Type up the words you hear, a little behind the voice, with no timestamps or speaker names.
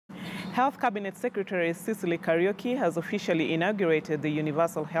Health Cabinet Secretary Sicily Kariuki has officially inaugurated the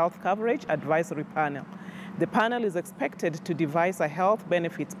Universal Health Coverage Advisory Panel. The panel is expected to devise a health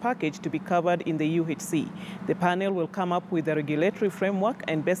benefits package to be covered in the UHC. The panel will come up with a regulatory framework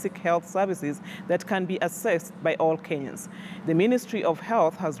and basic health services that can be accessed by all Kenyans. The Ministry of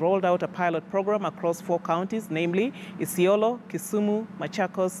Health has rolled out a pilot program across 4 counties, namely Isiolo, Kisumu,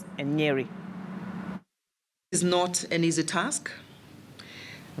 Machakos, and Nyeri. It's not an easy task.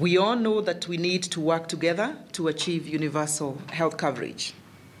 We all know that we need to work together to achieve universal health coverage.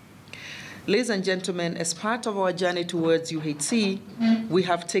 Ladies and gentlemen, as part of our journey towards UHC, we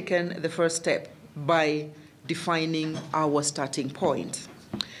have taken the first step by defining our starting point.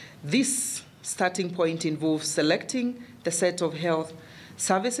 This starting point involves selecting the set of health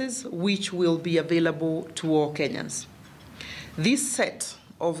services which will be available to all Kenyans. This set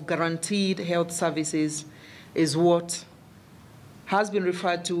of guaranteed health services is what has been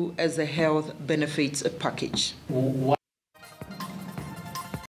referred to as a health benefits package.